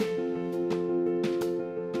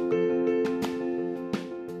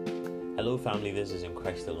Hello, family. This is In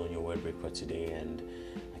Christ Alone, your word break for today, and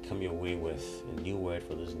I come your way with a new word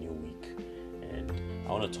for this new week. And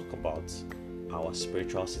I want to talk about our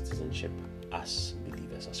spiritual citizenship as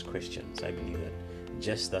believers, as Christians. I believe that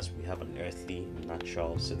just as we have an earthly,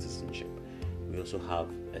 natural citizenship, we also have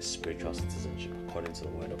a spiritual citizenship according to the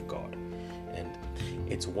word of God. And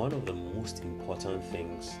it's one of the most important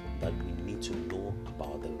things that we need to know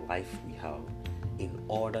about the life we have in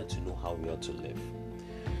order to know how we ought to live.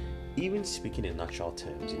 Even speaking in natural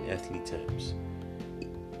terms, in earthly terms,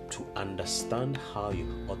 to understand how you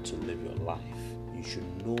ought to live your life, you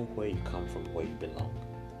should know where you come from, where you belong.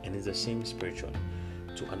 And it's the same spiritually.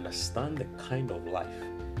 To understand the kind of life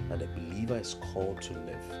that a believer is called to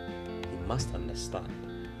live, he must understand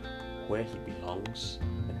where he belongs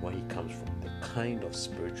and where he comes from, the kind of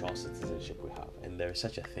spiritual citizenship we have. And there is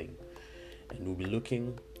such a thing. And we'll be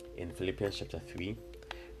looking in Philippians chapter 3,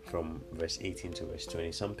 from verse 18 to verse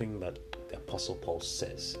 20, something that the Apostle Paul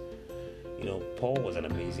says. Paul was an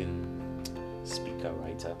amazing speaker,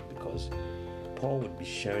 writer, because Paul would be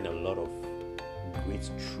sharing a lot of great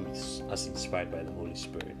truths as inspired by the Holy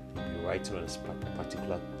Spirit. He'd be writing on a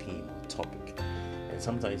particular theme or topic, and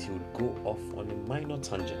sometimes he would go off on a minor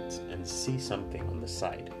tangent and say something on the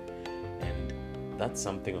side, and that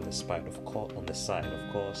something on the side, of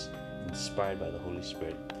course, inspired by the Holy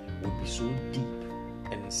Spirit, would be so deep.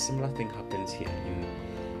 And a similar thing happens here in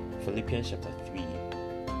Philippians chapter 3.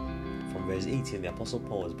 From verse 18, the Apostle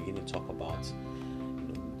Paul was beginning to talk about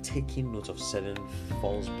taking note of certain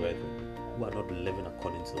false brethren who are not living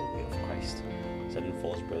according to the way of Christ. Certain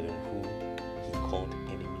false brethren who he called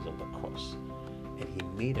enemies of the cross. And he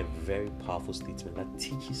made a very powerful statement that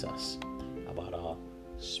teaches us about our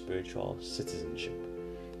spiritual citizenship.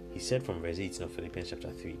 He said from verse 18 of Philippians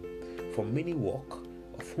chapter 3, "For many walk,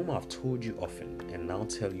 of whom I have told you often, and now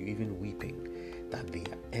tell you even weeping, that they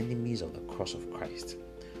are enemies of the cross of Christ,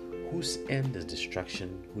 whose end is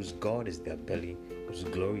destruction, whose God is their belly, whose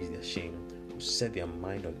glory is their shame, who set their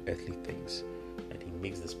mind on earthly things." And he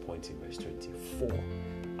makes this point in verse 20, "For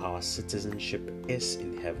our citizenship is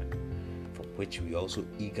in heaven, from which we also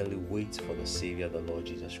eagerly wait for the Savior, the Lord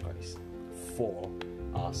Jesus Christ." For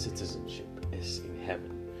our citizenship is in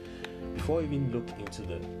heaven. Before we even look into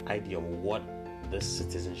the idea of what this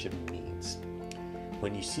citizenship means,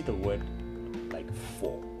 when you see the word like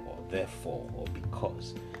 "for" or "therefore" or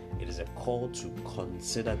 "because," it is a call to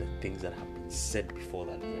consider the things that have been said before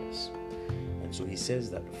that verse. And so he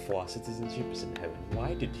says that for our citizenship is in heaven.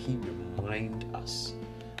 Why did he remind us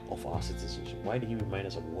of our citizenship? Why did he remind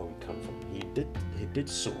us of where we come from? He did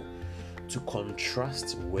so to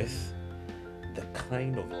contrast with the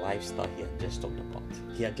kind of lifestyle he had just talked about.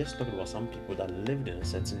 He had just talked about some people that lived in a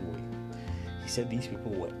certain way. He said these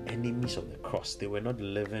people were enemies of the cross. They were not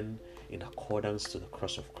living in accordance to the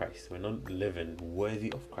cross of Christ. They were not living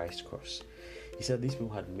worthy of Christ's cross. He said these people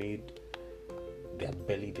had made their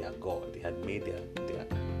belly their God. They had made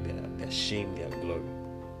their shame their glory.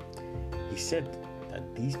 He said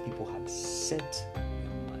that these people had set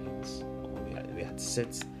their minds, they had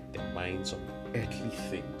set their minds on earthly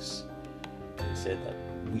things. He said that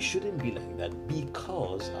we shouldn't be like that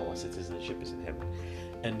because our citizenship is in heaven.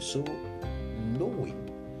 And so, knowing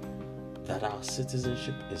that our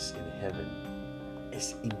citizenship is in heaven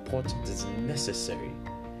is important, it's necessary,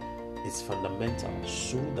 it's fundamental,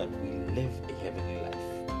 so that we live a heavenly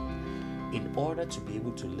life. In order to be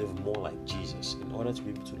able to live more like Jesus, in order to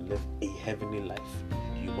be able to live a heavenly life,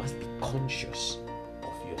 you must be conscious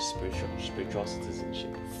of your spiritual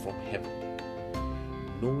citizenship from heaven.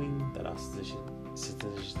 Knowing that our citizenship,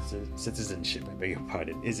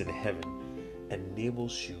 is in heaven,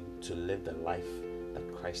 enables you to live the life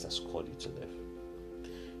that Christ has called you to live.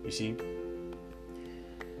 You see,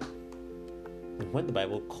 when the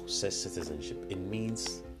Bible says citizenship, it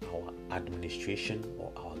means our administration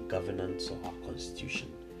or our governance or our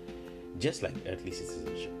constitution. Just like earthly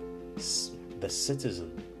citizenship, the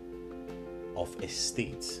citizen of a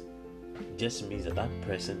state just means that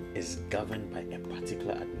person is governed by a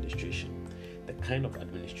particular administration. The kind of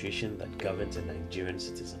administration that governs a Nigerian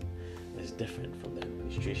citizen is different from the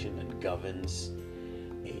administration that governs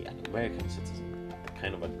an American citizen. The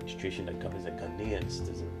kind of administration that governs a Ghanaian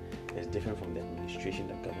citizen is different from the administration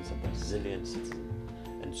that governs a Brazilian citizen.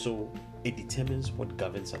 And so it determines what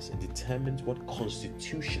governs us. It determines what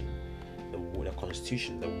constitution, the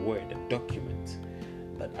word, the document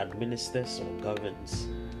that administers or governs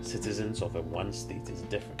citizens of a one state is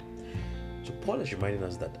different. So Paul is reminding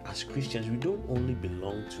us that as Christians, we don't only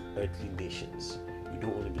belong to earthly nations. We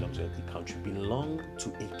don't only belong to earthly country. We belong to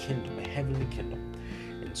a kingdom, a heavenly kingdom.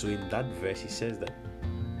 And so in that verse, he says that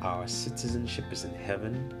our citizenship is in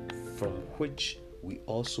heaven, from which we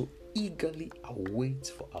also eagerly await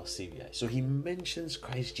for our Savior. So he mentions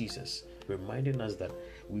Christ Jesus, reminding us that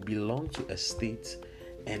we belong to a state,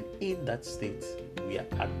 and in that state we are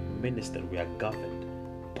administered, we are governed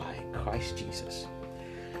by Christ Jesus.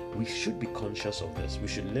 We should be conscious of this. We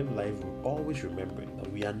should live life always remembering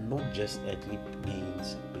that we are not just earthly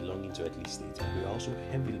beings belonging to earthly states, but we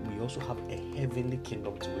also have a heavenly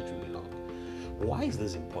kingdom to which we belong. Why is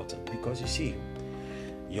this important? Because you see,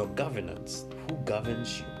 your governance, who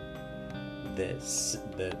governs you, the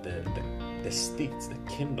state, the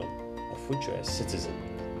kingdom of which you are a citizen,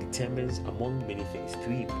 determines, among many things,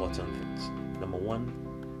 three important things. Number one,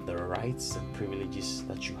 the rights and privileges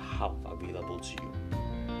that you have available to you.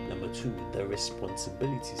 Number two, the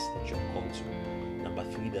responsibilities that you're called to. Number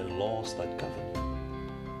three, the laws that govern you.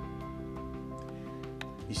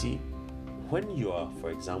 You see, when you are, for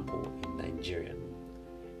example, a Nigerian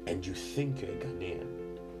and you think you're a Ghanaian,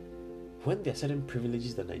 when there are certain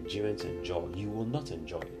privileges that Nigerians enjoy, you will not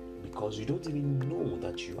enjoy it because you don't even know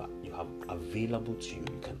that you have available to you.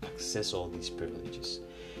 You can access all these privileges.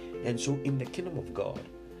 And so in the kingdom of God,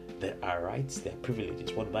 there are rights, there are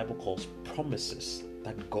privileges, what the Bible calls promises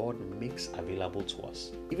that God makes available to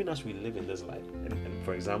us, even as we live in this life. And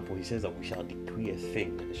for example, he says that we shall decree a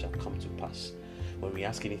thing and it shall come to pass. When we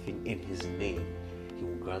ask anything in his name, he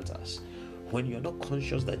will grant us. When you're not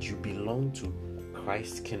conscious that you belong to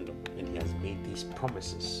Christ's kingdom and he has made these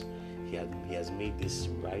promises, he has made these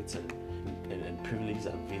rights and privileges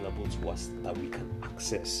available to us that we can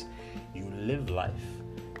access, you live life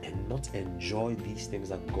and not enjoy these things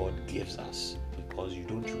that God gives us because you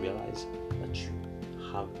don't realize that you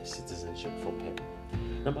have a citizenship from heaven.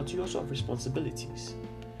 Number two, you also have responsibilities.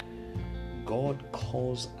 God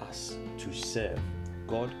calls us to serve.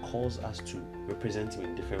 God calls us to represent him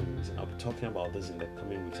in different ways. And I'll be talking about this in the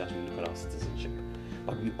coming weeks as we look at our citizenship.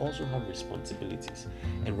 But we also have responsibilities.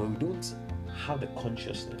 And when we don't have the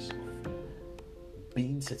consciousness of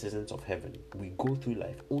being citizens of heaven, we go through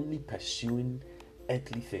life only pursuing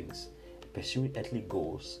earthly things, pursuing earthly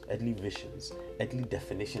goals, earthly visions, earthly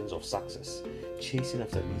definitions of success, chasing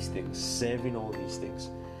after these things, serving all these things,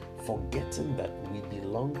 forgetting that we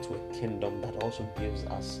belong to a kingdom that also gives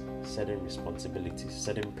us certain responsibilities,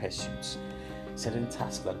 certain pursuits, certain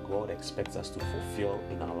tasks that God expects us to fulfill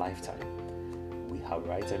in our lifetime. We have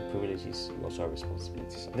rights and privileges, we also have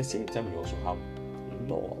responsibilities. At the same time, we also have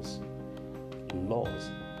laws.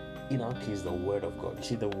 Laws, in our case, the Word of God. You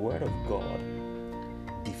see, the Word of God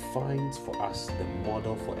defines for us the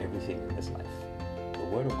model for everything in this life. The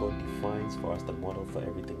Word of God defines for us the model for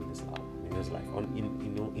everything in this life.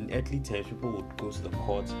 In earthly terms, people would go to the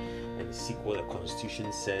courts and seek what the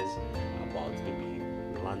Constitution says about maybe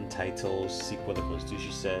land titles, seek what the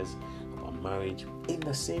Constitution says about marriage. In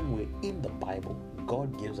the same way, in the Bible,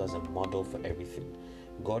 God gives us a model for everything.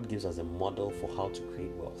 God gives us a model for how to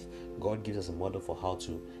create wealth. God gives us a model for how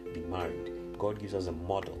to be married. God gives us a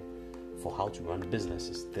model for how to run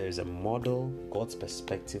businesses. There is a model, God's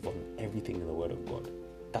perspective on everything in the Word of God.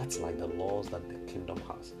 That's like the laws that the kingdom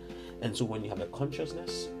has. And so when you have a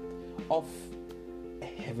consciousness of a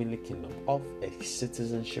heavenly kingdom, of a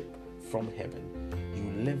citizenship from heaven,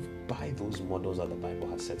 you live by those models that the Bible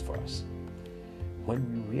has set for us.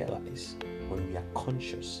 When we realize, when we are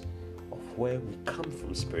conscious of where we come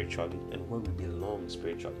from spiritually and where we belong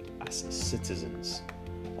spiritually as citizens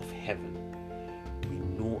of heaven, we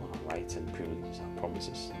know our rights and privileges, our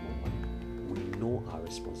promises, number one. We know our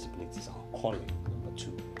responsibilities, our calling, number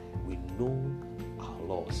two. We know our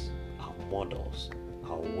laws, our models,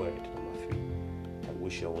 our word, number three. I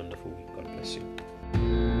wish you a wonderful week. God bless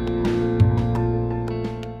you.